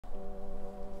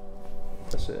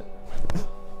That's it.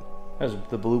 That's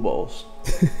the blue balls.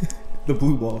 The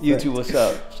blue ball. YouTube, what's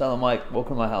up? Silent Mike,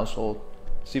 welcome to my household.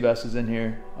 Seabass is in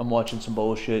here. I'm watching some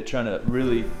bullshit, trying to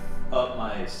really up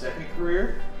my second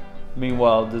career.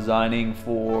 Meanwhile, designing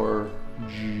for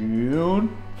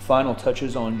June. Final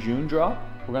touches on June drop.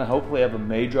 We're gonna hopefully have a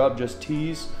May drop, just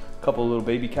tease, a couple of little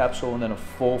baby capsule, and then a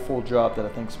full drop that I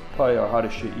think is probably our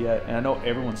hottest shit yet. And I know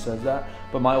everyone says that,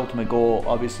 but my ultimate goal,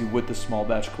 obviously with the small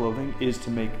batch clothing, is to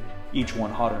make each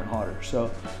one hotter and hotter. So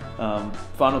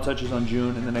final touches on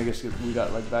June, and then I guess we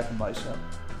got like back and bicep.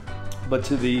 But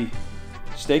to the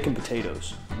steak and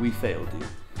potatoes, we failed, dude.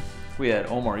 We had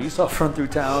Omar Esau run through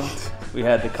town. We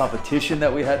had the competition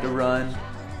that we had to run,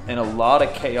 and a lot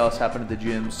of chaos happened at the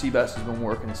gym. Seabass has been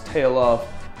working his tail off.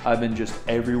 I've been just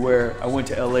everywhere. I went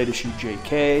to LA to shoot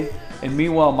JK, and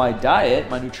meanwhile my diet,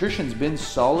 my nutrition's been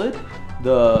solid.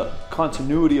 The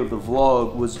continuity of the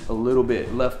vlog was a little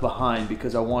bit left behind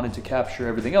because I wanted to capture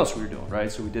everything else we were doing,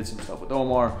 right? So we did some stuff with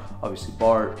Omar, obviously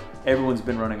Bart, everyone's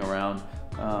been running around.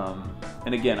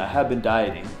 And again, I have been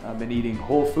dieting. I've been eating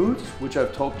whole foods, which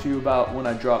I've talked to you about when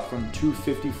I dropped from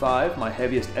 255, my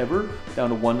heaviest ever, down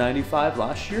to 195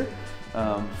 last year.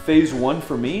 Phase one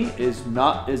for me is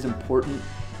not as important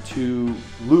to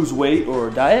lose weight or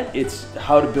diet, it's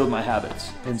how to build my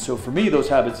habits. And so for me, those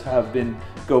habits have been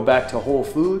go back to whole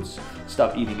foods,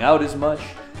 stop eating out as much,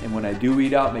 and when I do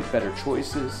eat out, make better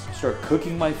choices, start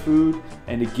cooking my food,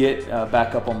 and to get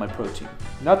back up on my protein.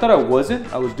 Not that I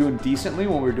wasn't, I was doing decently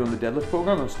when we were doing the deadlift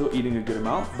program, I was still eating a good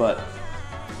amount, but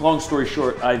long story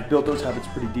short, I built those habits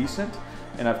pretty decent,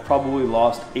 and I've probably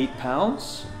lost 8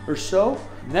 pounds or so.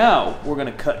 Now, we're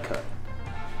gonna cut.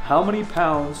 How many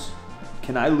pounds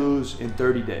can I lose in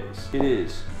 30 days? It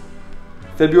is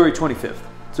February 25th.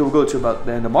 So we'll go to about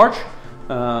the end of March.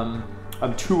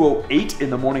 I'm 208 in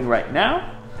the morning right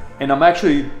now. And I'm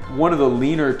actually one of the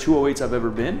leaner 208s I've ever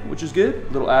been, which is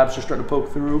good. Little abs are starting to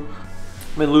poke through.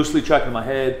 I've been loosely tracking my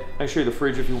head. I can show you the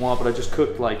fridge if you want, but I just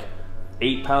cooked like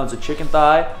 8 pounds of chicken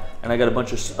thigh, and I got a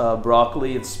bunch of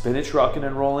broccoli and spinach rocking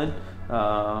and rolling.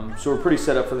 So we're pretty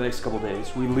set up for the next couple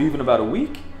days. We leave in about a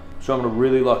week. So I'm gonna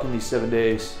really lock in these 7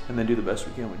 days and then do the best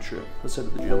we can when we trip. Let's head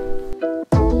to the gym.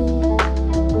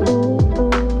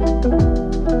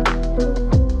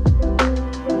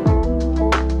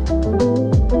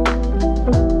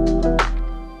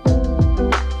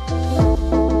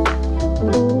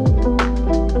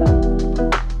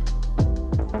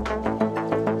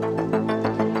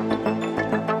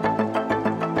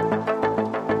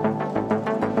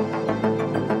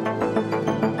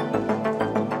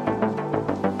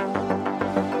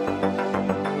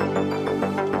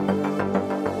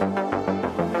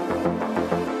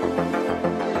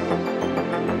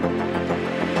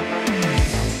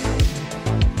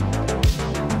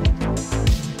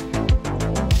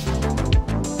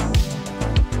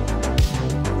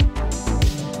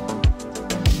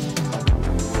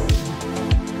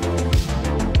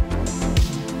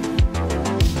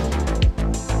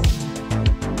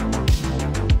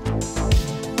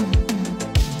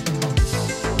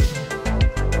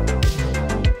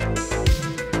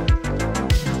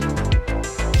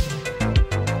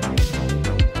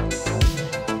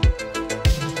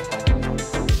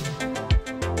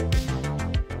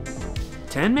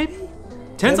 Maybe?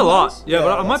 10's a lot. Yeah,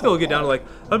 but I might be able to get down to like,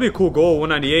 that'd be a cool goal,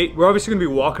 198. We're obviously gonna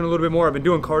be walking a little bit more. I've been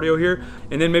doing cardio here,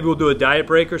 and then maybe we'll do a diet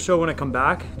break or so when I come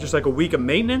back, just like a week of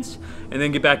maintenance, and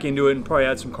then get back into it and probably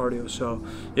add some cardio. So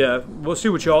yeah, we'll see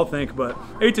what y'all think, but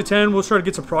 8 to 10, we'll try to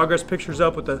get some progress pictures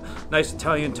up with a nice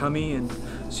Italian tummy and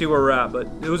see where we're at. But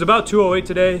it was about 208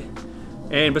 today.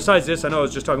 And besides this, I know I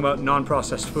was just talking about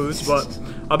non-processed foods, but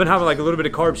I've been having like a little bit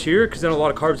of carbs here, because then a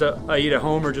lot of carbs that I eat at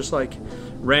home are just like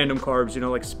random carbs, you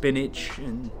know, like spinach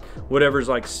and whatever's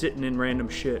like sitting in random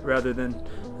shit, rather than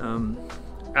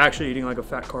actually eating like a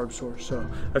fat carb source. So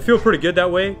I feel pretty good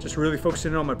that way, just really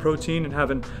focusing on my protein and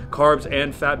having carbs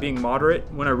and fat being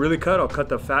moderate. When I really cut, I'll cut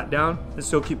the fat down and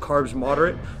still keep carbs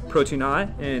moderate, protein high,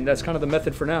 and that's kind of the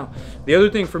method for now. The other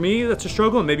thing for me that's a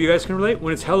struggle, and maybe you guys can relate,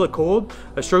 when it's hella cold,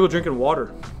 I struggle drinking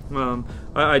water.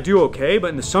 I do okay, but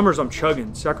in the summers I'm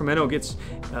chugging. Sacramento gets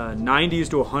 90s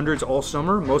to 100s all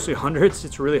summer, mostly 100s.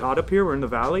 It's really hot up here, we're in the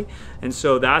valley. And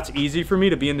so that's easy for me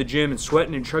to be in the gym and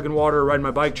sweating and chugging water, riding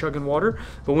my bike, chugging water.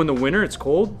 But when the winter, it's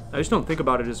cold, I just don't think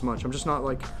about it as much. I'm just not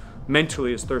like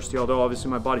mentally as thirsty, although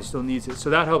obviously my body still needs it. So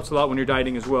that helps a lot when you're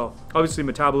dieting as well. Obviously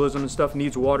metabolism and stuff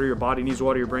needs water, your body needs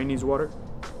water, your brain needs water.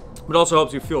 But it also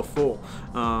helps you feel full.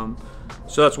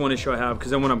 So that's one issue I have,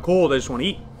 because then when I'm cold, I just want to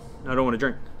eat. I don't want to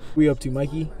drink. We up to,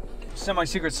 Mikey?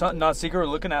 semi-secret, not secret,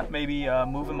 we're looking at maybe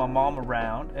moving my mom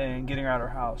around and getting her out of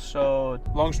her house. So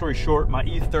long story short, my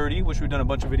E30, which we've done a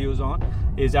bunch of videos on,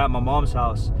 is at my mom's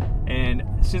house. And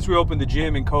since we opened the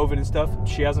gym and COVID and stuff,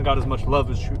 she hasn't got as much love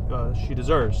as she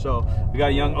deserves. So we got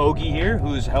a young Ogie here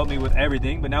who's helped me with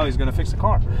everything, but now he's gonna fix the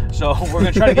car. So we're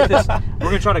gonna try to get this. We're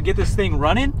gonna try to get this thing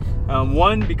running.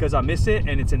 One, because I miss it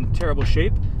and it's in terrible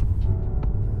shape.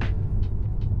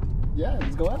 Yeah,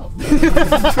 let's go out.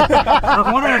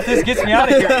 I'm wondering if this gets me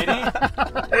out of here,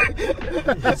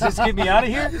 Eddie. Does this get me out of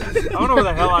here? I don't know where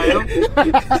the hell I am.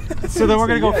 So then we're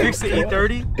gonna go fix the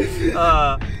E30.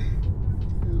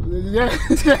 Yeah.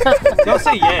 Don't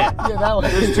say yeah. Yeah, that way.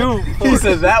 There's two. He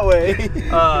said that way.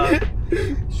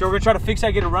 So we're gonna try to fix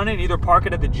that, get it running, either park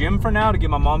it at the gym for now to give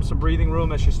my mom some breathing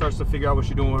room as she starts to figure out what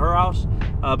she's doing with her house.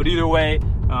 But either way,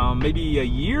 maybe a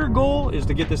year goal is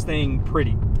to get this thing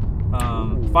pretty.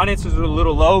 Finances are a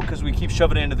little low because we keep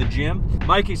shoving it into the gym.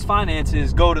 Mikey's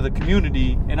finances go to the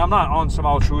community, and I'm not on some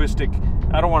altruistic,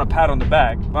 I don't want a pat on the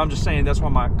back, but I'm just saying that's why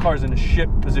my car's in a shit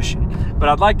position. But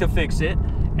I'd like to fix it,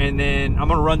 and then I'm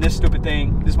gonna run this stupid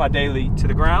thing, this is my daily, to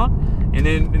the ground, and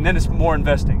then it's more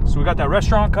investing. So we got that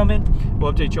restaurant coming,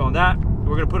 we'll update you on that.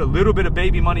 We're gonna put a little bit of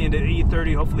baby money into the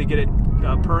E30, hopefully get it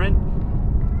purring,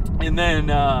 and then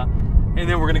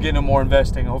we're gonna get into more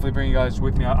investing. Hopefully bring you guys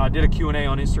with me. I did a Q&A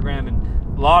on Instagram,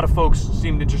 and a lot of folks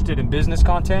seemed interested in business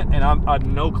content, and I have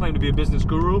no claim to be a business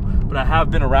guru, but I have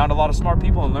been around a lot of smart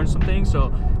people and learned some things.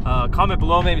 So comment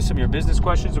below maybe some of your business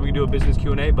questions, and we can do a business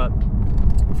Q&A. But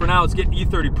for now, let's get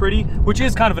E30 pretty, which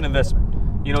is kind of an investment.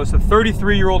 You know, it's a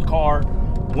 33-year-old car.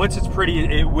 Once it's pretty,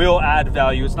 it will add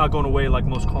value. It's not going away like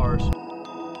most cars.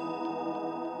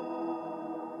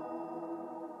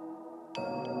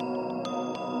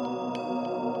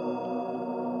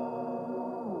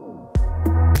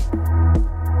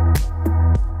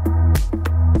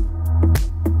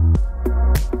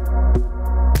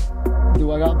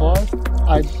 Do I got bars?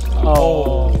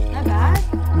 Oh. Not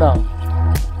bad? No.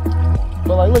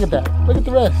 But like, look at that. Look at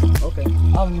the rest. Okay.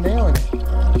 I'm nailing it.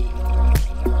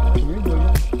 Come here,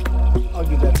 buddy. I'll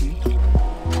give that to you.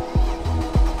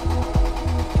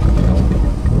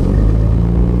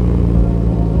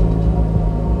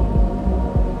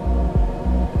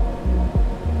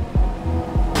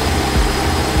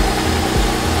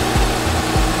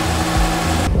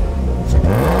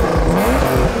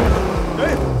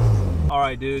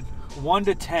 Alright, dude. 1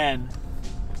 to 10.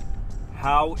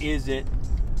 How is it?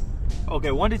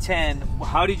 Okay, 1 to 10.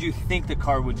 How did you think the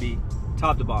car would be?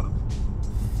 Top to bottom.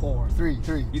 4,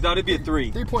 3. You thought it'd be a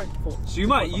 3. 3.4. So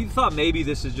you thought maybe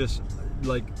this is just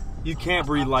like you can't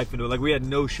breathe life into it. Like we had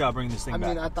no shot bringing this thing back. I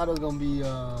mean, I thought it was gonna be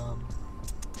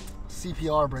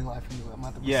CPR, bring life into it. I'm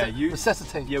gonna have to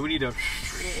resuscitate. Yeah, we need to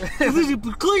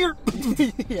clear.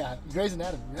 Yeah, Grey's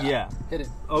Anatomy. Yeah. Hit it.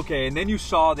 Okay, and then you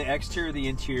saw the exterior, the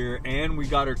interior, and we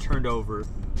got her turned over.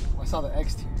 I saw the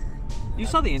exterior. You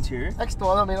saw the interior.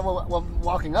 Exterior. I mean, while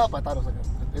walking up, I thought it was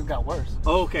it got worse.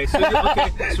 Oh, okay. So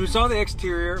so we saw the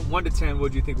exterior. 1 to 10.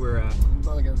 What do you think we were at?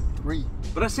 Like a 3.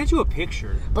 But I sent you a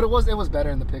picture. But it was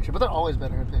better in the picture. But they're always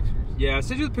better in pictures. Yeah, I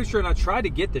sent you the picture, and I tried to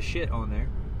get the shit on there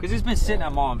because it's been sitting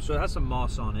at Mom's, so it has some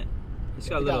moss on it. It's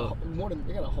got a little.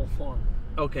 They got a whole farm.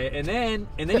 Okay, and then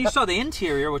you saw the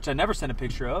interior, which I never sent a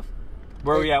picture of.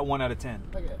 Where are we at 1 out of 10?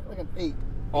 Like an 8.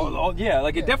 Oh yeah,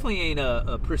 like it definitely ain't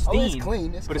a pristine. Oh, it's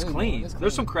clean. But it's clean.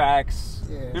 There's some cracks.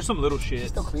 Yeah. There's some little shit.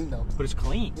 It's still clean though. But it's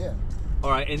clean. Yeah. All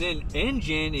right, and then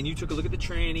engine, and you took a look at the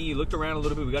tranny. You looked around a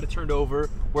little bit. We got it turned over.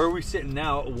 Where are we sitting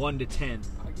now? 1 to 10.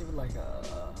 I give it like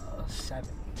a 7.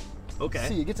 Okay.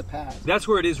 See, it gets a pass. That's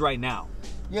where it is right now.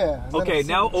 Yeah. Okay,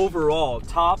 now overall,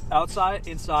 top, outside,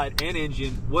 inside, and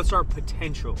engine. What's our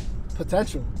potential?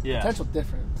 Potential. Yeah. Potential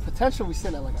different. Potential we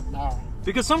sit at like a 9.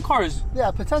 Because some cars.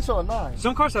 Yeah, potential a 9.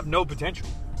 Some cars have no potential.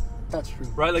 That's true.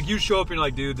 Right? Like you show up and you're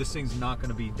like, dude, this thing's not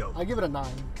gonna be dope. I give it a 9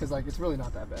 because like it's really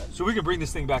not that bad. So we can bring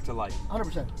this thing back to life.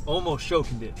 100%. Almost show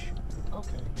condition.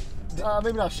 Okay.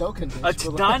 Maybe not show condition. A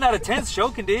 9 out of 10 show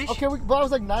condition. Okay, but I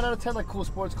was like 9 out of 10 like cool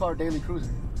sports car daily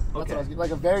cruiser. That's Okay. what I was getting.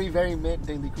 Like a very, very mid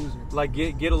daily cruiser. Like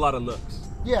get a lot of looks.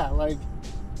 Yeah, like,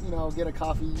 you know, get a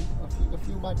coffee. A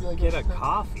few might be like... Get a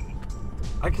coffee?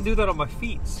 I can do that on my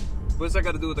feet. What's that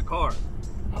got to do with the car?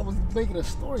 I was making a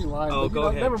storyline. Oh, go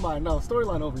ahead. Never mind. No,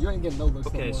 storyline over. You ain't getting no looks.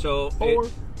 Okay, no so... 4.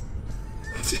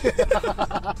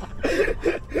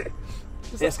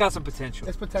 It's got some potential.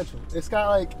 It's potential. It's got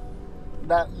like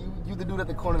that. You the dude at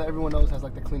the corner that everyone knows has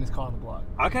like the cleanest car on the block.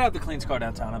 I could have the cleanest car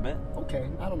downtown, I bet. Okay,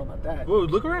 I don't know about that. Whoa,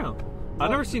 look around.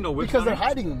 I've never seen no whips. Because they're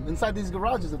hiding them inside these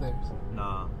garages of theirs.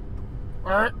 Nah.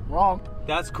 Wrong.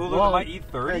 That's cooler Wrong. than my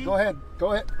E30? Hey, go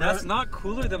ahead. That's not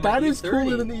cooler than my E30. That is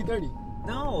cooler than the E30.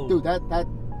 No. Dude, that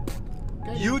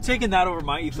Okay? You taking that over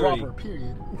my E30? Dropper,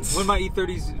 period. When my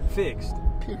E30's fixed.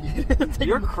 Period.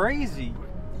 You're crazy.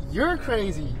 You're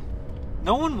crazy.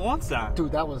 No one wants that.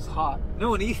 Dude, that was hot.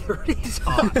 No, an E30's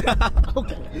hot.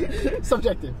 Okay.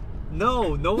 Subjective.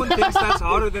 No one thinks that's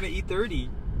hotter than an E30.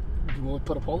 You want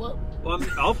to put a poll up? Well,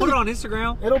 I'll put it on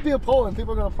Instagram. It'll be a poll and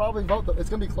people are going to probably vote. It's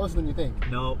going to be closer than you think.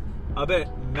 No, I bet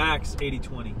max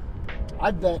 80-20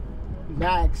 I bet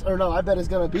max, or no, I bet it's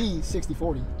going to be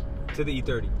 60-40. to the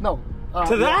E30. No.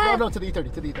 To that? No, to the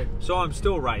E30. To the E30. So I'm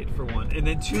still right, for one. And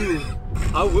then two,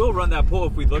 I will run that poll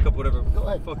if we look up whatever Go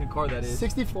ahead. fucking car that is.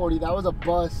 60-40, that was a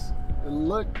bus. It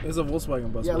looked... It's a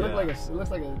Volkswagen bus. Yeah, it Yeah.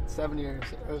 looks like a 70 or late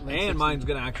 60. And mine's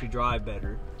going to actually drive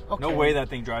better. Okay. No way that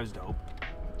thing drives dope.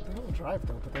 They don't drive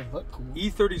though, but they look cool.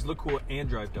 E30s look cool and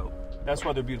drive dope. That's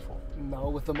why they're beautiful. No,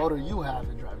 with the motor you have,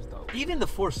 it drives dope. Even the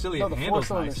 4-cylinder No, the handles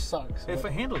 4-cylinder nice. sucks. If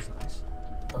it handles nice.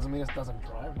 Doesn't mean it doesn't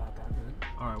drive not that good.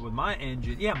 All right, with my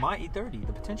engine, yeah, my E30,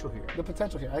 the potential here. The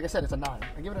potential here, like I said, it's a 9.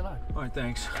 I give it a 9. All right,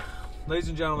 thanks. Ladies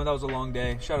and gentlemen, that was a long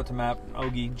day. Shout out to Map,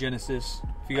 Ogie, Genesis.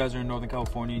 If you guys are in Northern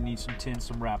California, you need some tints,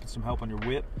 some wrap, and some help on your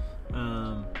whip.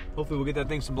 Hopefully we'll get that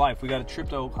thing some life. We got a trip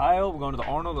to Ohio. We're going to the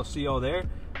Arnold. I'll see y'all there.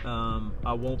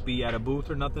 I won't be at a booth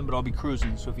or nothing, but I'll be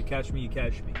cruising. So if you catch me, you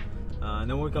catch me. And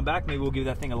then when we come back, maybe we'll give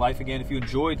that thing a life again. If you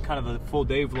enjoyed kind of a full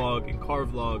day vlog and car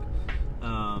vlog,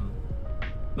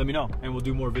 let me know, and we'll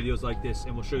do more videos like this,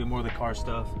 and we'll show you more of the car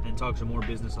stuff and talk some more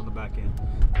business on the back end.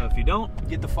 If you don't,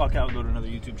 get the fuck out and go to another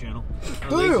YouTube channel.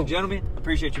 Ladies and gentlemen,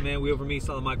 appreciate you, man. We over me,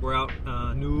 Silent Mike. We're out.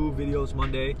 New videos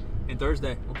Monday and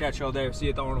Thursday. We'll catch y'all there. See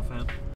you at the Arnold, fam.